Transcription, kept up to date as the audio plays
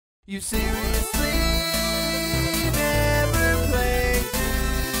You seriously never played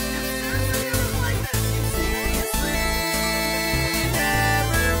this? You seriously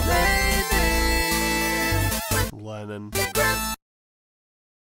never played this? Lennon.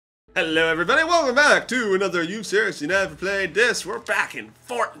 Hello everybody, welcome back to another You Seriously Never Played This. We're back in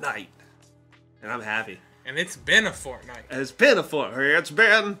Fortnite. And I'm happy. And it's been a fortnight. It's been a Fortnite. It's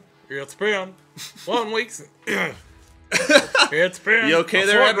been 1 week. It's been You okay a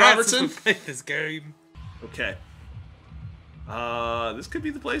there, Ed fortnight Robertson? since we played this game. Okay. This could be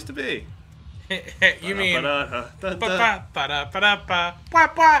the place to be. You mean Ba-da-ba-da-ba-da-ba.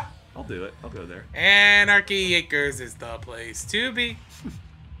 ba-ba-ba-ba-ba. I'll do it. I'll go there. Anarchy Acres is the place to be.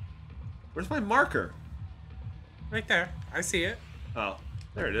 Where's my marker? Right there. I see it. Oh,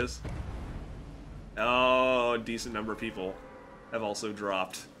 there it is. Oh, a decent number of people have also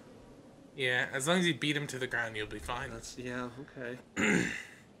dropped. Yeah, as long as you beat him to the ground, you'll be fine. Yeah, okay.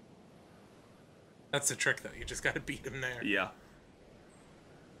 That's the trick, though. You just gotta beat him there. Yeah.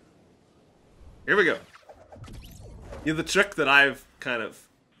 Here we go. Yeah, the trick that I've kind of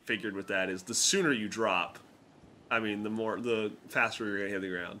figured with that is the sooner you drop, I mean, the faster you're gonna hit the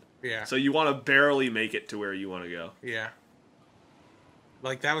ground. Yeah. So you want to barely make it to where you want to go. Yeah.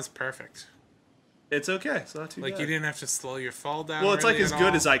 Like, that was perfect. It's okay. It's not too Like, bad. you didn't have to slow your fall down. Well, it's really like as at good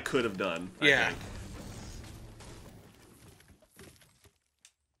all. as I could have done. Yeah. I think.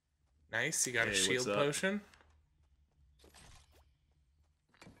 Nice. You got a Hey, shield what's up? potion.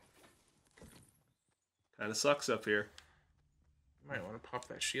 Kind of sucks up here. Might want to pop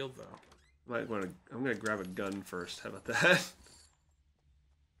that shield, though. Might want to. I'm gonna grab a gun first. How about that?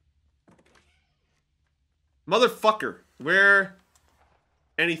 Motherfucker! Where?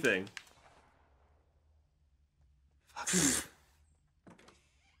 Anything. Fuck.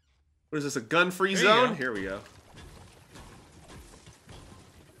 What is this? A gun-free There you zone? go. Here we go.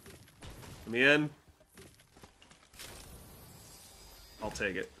 Let me in. I'll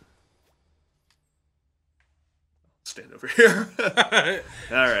take it. Stand over here.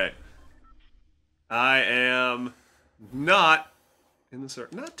 Alright. I am not in the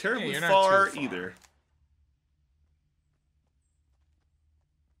circle. Not terribly you're not far too far. either.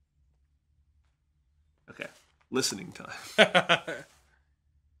 Okay. Listening time. I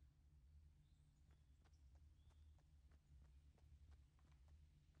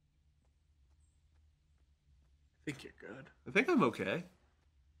think you're good. I think I'm okay.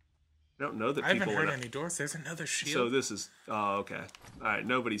 I don't know that I people haven't heard wanna- any doors. There's another shield. So this is... Oh, okay. Alright,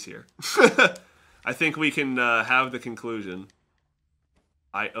 nobody's here. I think we can have the conclusion.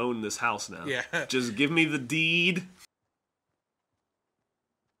 I own this house now. Yeah. Just give me the deed.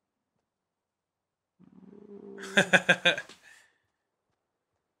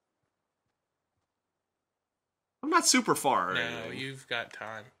 I'm not super far. or No, anything. you've got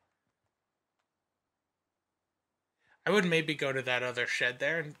time. I would maybe go to that other shed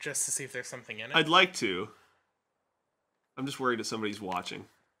there and just to see if there's something in it. I'd like to. I'm just worried that somebody's watching.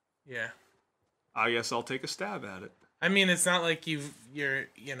 Yeah. I guess I'll take a stab at it. I mean, it's not like you're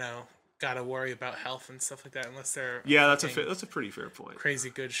got to worry about health and stuff like that unless they're Yeah, that's fucking a pretty fair point. crazy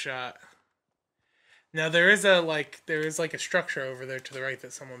good shot. Now there is a structure over there to the right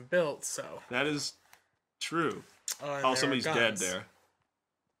that someone built, so That is true. and there Oh, are somebody's dead guns. there.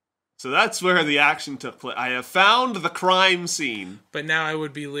 So that's where the action took place. I have found the crime scene. But now I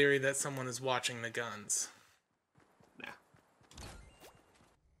would be leery that someone is watching the guns. Nah.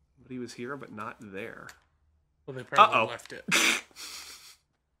 But he was here, but not there. Well, they probably Uh-oh. left it.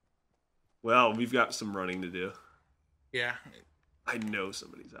 Well, we've got some running to do. Yeah. I know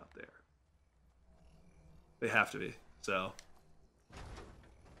somebody's out there. They have to be. So.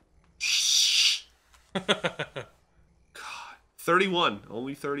 Shh. God. 31.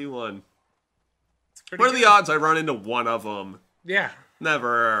 Only 31. Pretty What are the good. odds I run into one of them? Yeah.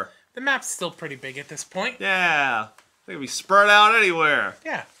 Never. The map's still pretty big at this point. Yeah. They could be spread out anywhere.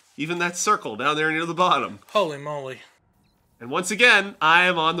 Yeah. Even that circle down there near the bottom. Holy moly. And once again, I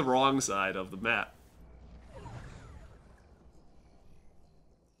am on the wrong side of the map.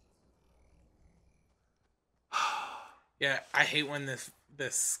 Yeah, I hate when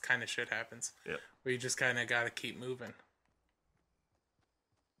this kind of shit happens. Yep. Where you just kind of got to keep moving.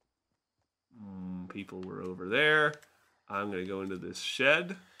 People were over there. I'm going to go into this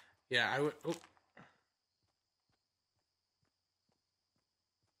shed. Yeah, I would... Oh,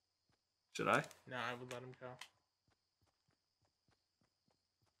 Should I? no, I would let him go.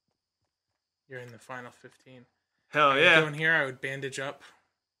 You're in the final 15. Hell yeah. Going here, I would bandage up.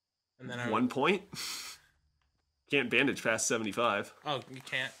 And then I would... 1 point? Can't bandage past 75. Oh, you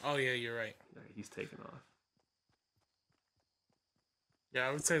can't? Oh, yeah, you're right. He's taking off. Yeah,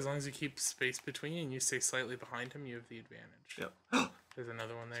 I would say as long as you keep space between you and you stay slightly behind him, you have the advantage. Yep. There's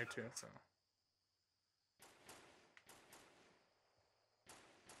another one there too, so.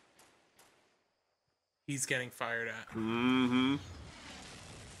 He's getting fired at. Mm-hmm.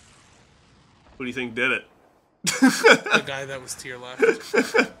 Who do you think did it? The guy that was to your left.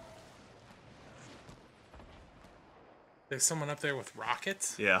 There's someone up there with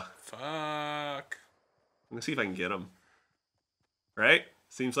rockets? Yeah. Fuck. I'm gonna see if I can get him. Right?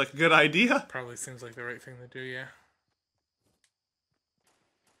 Seems like a good idea. Probably seems like the right thing to do, yeah.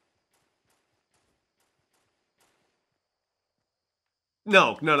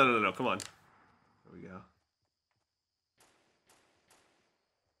 No. Come on. There we go.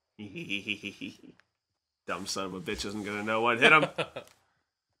 Dumb son of a bitch isn't gonna know what hit him.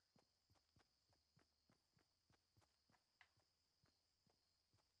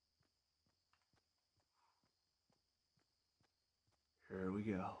 Here we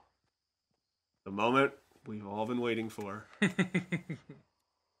go. The moment we've all been waiting for.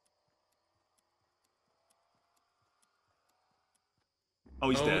 Oh,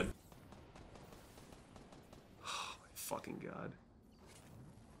 he's dead. Oh, my fucking god.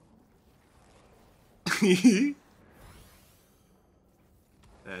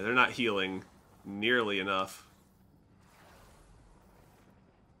 They're not healing nearly enough.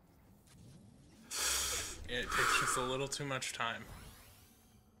 It takes just a little too much time.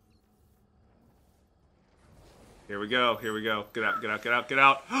 Here we go. Here we go. Get out, get out, get out, get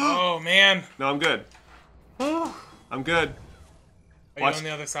out. Oh, man. No, I'm good. I'm good. Are you on the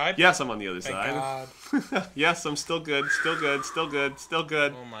other side? Yes, I'm on the other Thank side. God. Yes, I'm still good. Still good. Still good. Still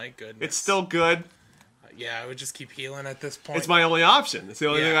good. Oh, my goodness. It's still good. Yeah, I would just keep healing at this point. It's my only option. It's the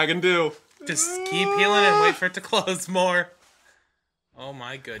only thing I can do. Just keep healing and wait for it to close more. Oh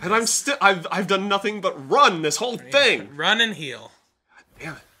my goodness. And I'm still I've done nothing but run this whole thing. Run and heal.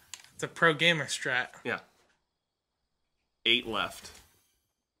 Damn it. It's a pro gamer strat. Yeah. 8 left.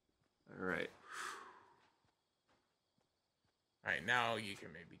 Alright. Alright, now you can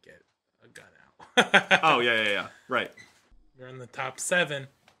maybe get a gun out. Oh yeah. Right. You're in the top 7.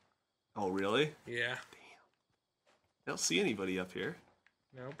 Oh really? Yeah. I don't see anybody up here.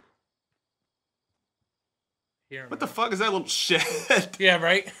 Nope. Here. What the fuck is that little shed? Yeah,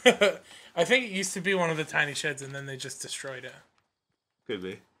 right? I think it used to be one of the tiny sheds and then they just destroyed it. Could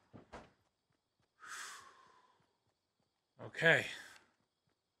be. Okay.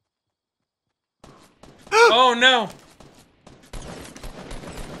 Oh no!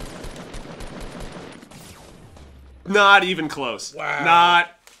 Not even close. Wow.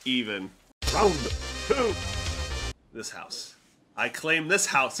 Not even. Round 2. This house. I claim this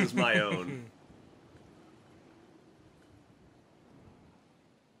house as my own.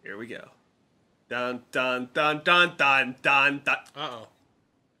 Here we go. Dun dun dun dun dun dun dun. Uh-oh.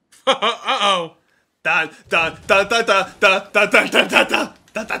 Uh-oh. Dun dun dun dun dun dun dun dun dun dun dun dun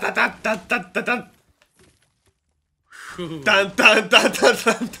dun dun dun dun dun dun. Dun dun dun dun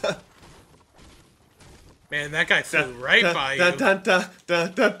dun dun. Man, that guy flew right by you. Dun dun dun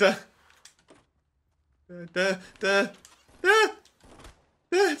dun dun dun. Dun dun dun.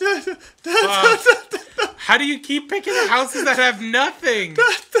 How do you keep picking the houses that have nothing?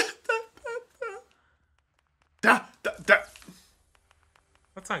 That's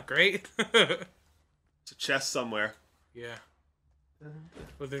not great. It's a chest somewhere. Yeah.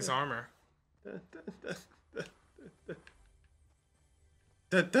 With his armor.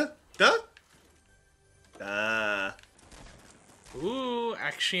 Ooh,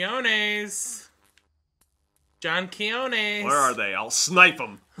 acciones. John Quiones. Where are they? I'll snipe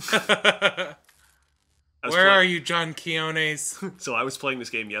them. Where are you, John Quiones? So I was playing this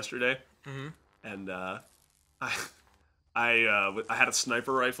game yesterday, and I had a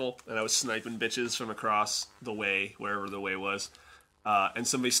sniper rifle, and I was sniping bitches from across the way, wherever the way was. And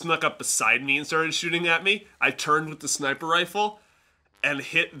somebody snuck up beside me and started shooting at me. I turned with the sniper rifle and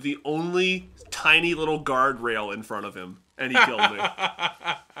hit the only tiny little guardrail in front of him, and he killed me.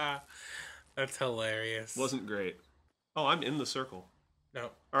 That's hilarious. Wasn't great. Oh, I'm in the circle.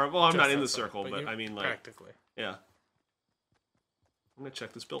 No. Or, well, I'm not in the outside, circle, but I mean, like... Practically. Yeah. I'm gonna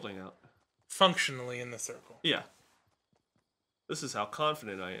check this building out. Functionally in the circle. Yeah. This is how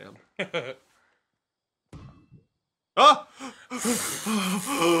confident I am. Oh!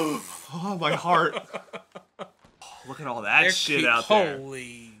 Oh, my heart. Oh, look at all that shit out there.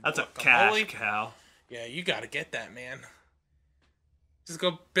 Holy. That's a cash cow. Yeah, you gotta get that, man. Just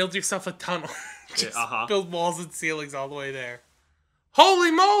go build yourself a tunnel. Just build walls and ceilings all the way there. Holy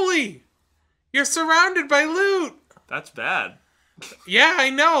moly! You're surrounded by loot! That's bad. Yeah,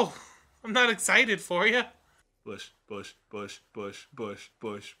 I know. I'm not excited for you. Bush, bush, bush, bush, bush,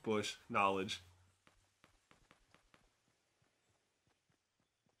 bush, bush. Knowledge.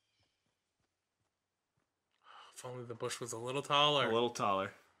 If only the bush was a little taller. A little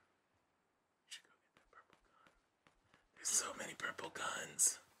taller. Should go get that purple gun. There's so many purple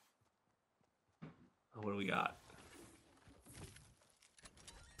guns. What do we got?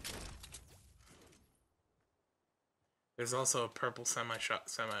 There's also a purple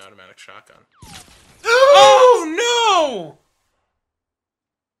semi-automatic shotgun. Oh no!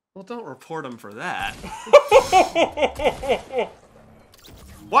 Well, don't report him for that.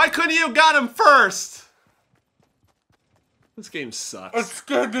 Why couldn't you have got him first? This game sucks. It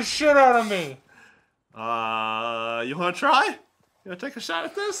scared the shit out of me. You want to try? You want to take a shot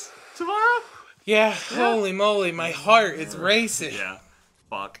at this tomorrow? Yeah, holy moly, my heart is racing. Yeah.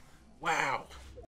 Fuck. Wow.